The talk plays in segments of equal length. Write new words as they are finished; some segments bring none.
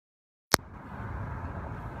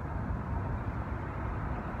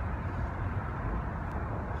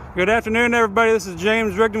Good afternoon, everybody. This is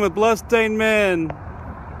James Rigdon with Bloodstained Men.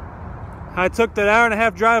 I took that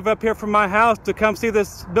hour-and-a-half drive up here from my house to come see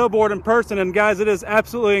this billboard in person, and guys, it is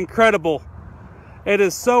absolutely incredible. It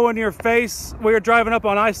is so in your face. We are driving up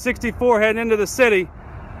on I-64 heading into the city,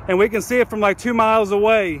 and we can see it from like 2 miles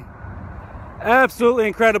away. Absolutely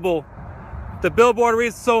incredible. The billboard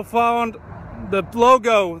reads "So Fond," the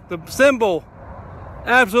logo, the symbol.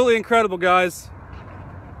 Absolutely incredible, guys.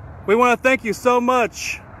 We want to thank you so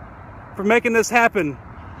much for making this happen.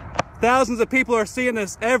 Thousands of people are seeing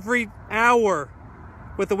this every hour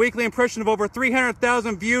with a weekly impression of over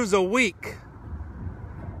 300,000 views a week.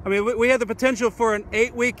 I mean, we have the potential for an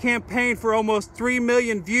 8-week campaign for almost 3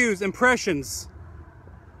 million views, impressions.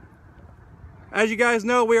 As you guys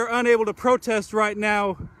know, we are unable to protest right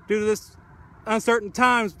now due to this uncertain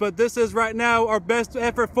times, but this is right now our best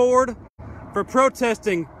effort forward for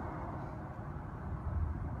protesting.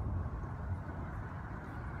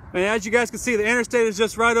 And as you guys can see, the interstate is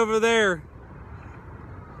just right over there.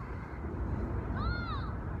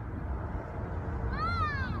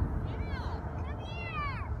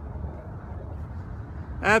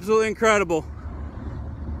 Absolutely incredible.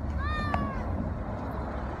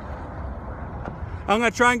 I'm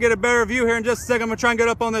going to try and get a better view here in just a second. I'm going to try and get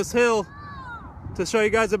up on this hill to show you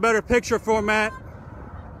guys a better picture format.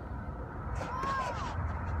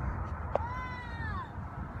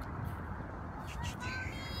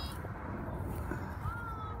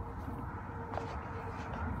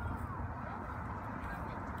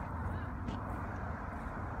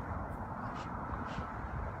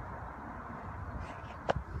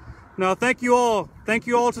 No, thank you all. Thank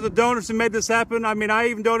you all to the donors who made this happen. I mean, I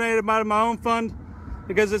even donated out of my own fund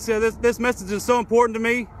because it's, this message is so important to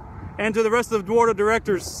me and to the rest of the board of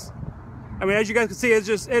directors. I mean, as you guys can see, it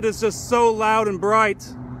is just so loud and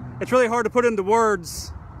bright. It's really hard to put into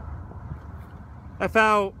words of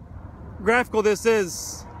how graphical this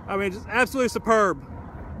is. I mean, just absolutely superb.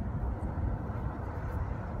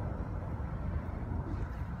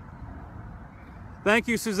 Thank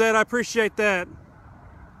you, Suzette. I appreciate that.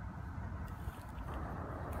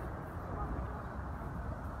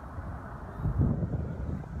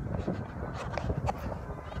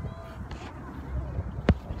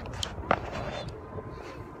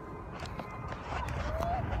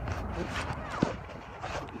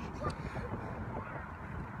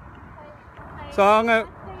 So I'm gonna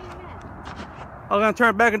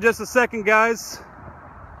turn back in just a second, guys.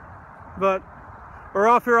 But we're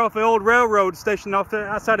off here off the old railroad station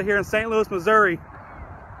outside of here in St. Louis, Missouri.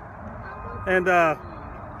 And I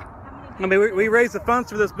mean, we raised the funds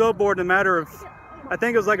for this billboard in a matter of, I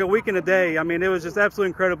think it was like a week and a day. I mean, it was just absolutely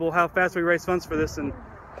incredible how fast we raised funds for this. And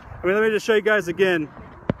I mean, let me just show you guys again.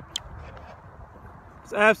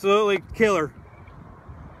 It's absolutely killer.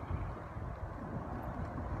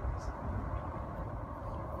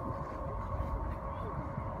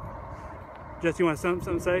 Jess, you want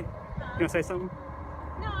something to say? You want to say something?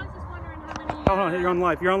 No, I was just wondering how many... Hold on, you're on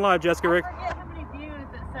live. You're on live, Jessica. I forget how many views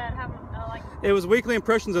it said. It was weekly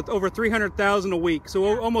impressions of over 300,000 a week.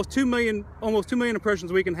 So yeah. almost 2 million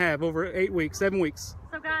impressions we can have over 8 weeks, 7 weeks.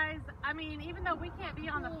 So guys, I mean, even though we can't be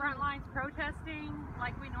on the front lines protesting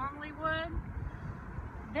like we normally would,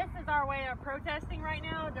 this is our way of protesting right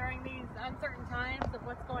now during these uncertain times of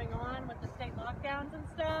what's going on with the state lockdowns and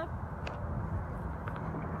stuff.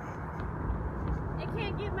 It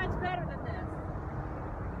can't get much better than this.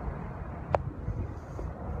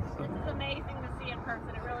 This is amazing to see in person.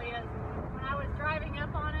 It really is. When I was driving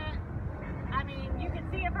up on it, I mean, you can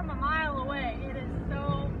see it from a mile away. It is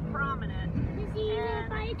so prominent. It's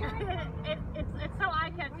so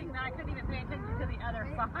eye-catching that I couldn't even pay attention to the other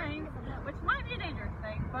signs, which might be a dangerous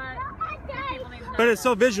thing, but people need to know. But it's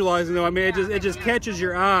so visualizing, though. I mean, it just catches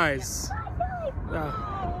your eyes.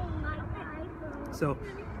 So.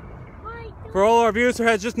 For all our viewers who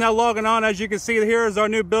has just now logging on, as you can see, here is our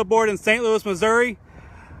new billboard in St. Louis, Missouri.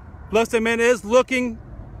 Bloodstained Men is looking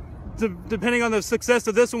to, depending on the success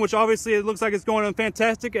of this one, which obviously it looks like it's going on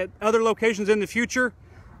fantastic, at other locations in the future.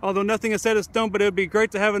 Although nothing is set in stone, but it would be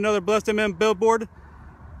great to have another Bloodstained Men billboard.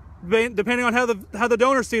 Depending on how the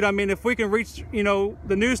donors see it, I mean, if we can reach, you know,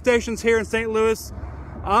 the news stations here in St. Louis.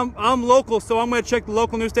 I'm local, so I'm going to check the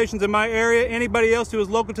local news stations in my area. Anybody else who is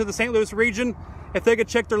local to the St. Louis region, if they could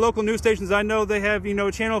check their local news stations. I know they have, you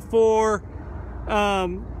know, Channel 4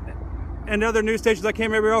 and other news stations. I can't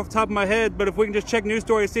remember off the top of my head, but if we can just check news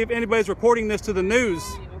stories, see if anybody's reporting this to the news.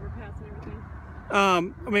 I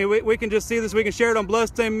mean, we can just see this. We can share it on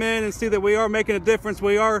Bloodstained Men and see that we are making a difference.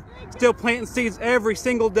 We are still planting seeds every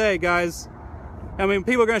single day, guys. I mean,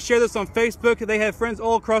 people are going to share this on Facebook. They have friends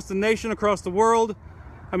all across the nation, across the world.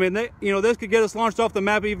 I mean, this could get us launched off the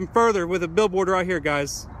map even further with a billboard right here,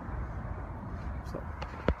 guys. So.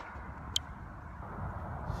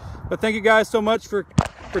 But thank you guys so much for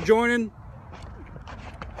joining.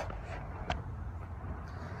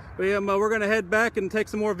 We're going to head back and take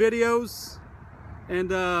some more videos and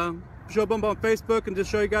show them on Facebook and just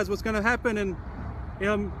show you guys what's going to happen. And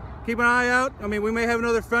keep an eye out. I mean, we may have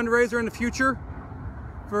another fundraiser in the future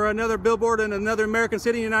for another billboard in another American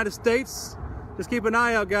city in the United States. Just keep an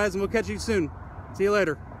eye out, guys, and we'll catch you soon. See you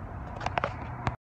later.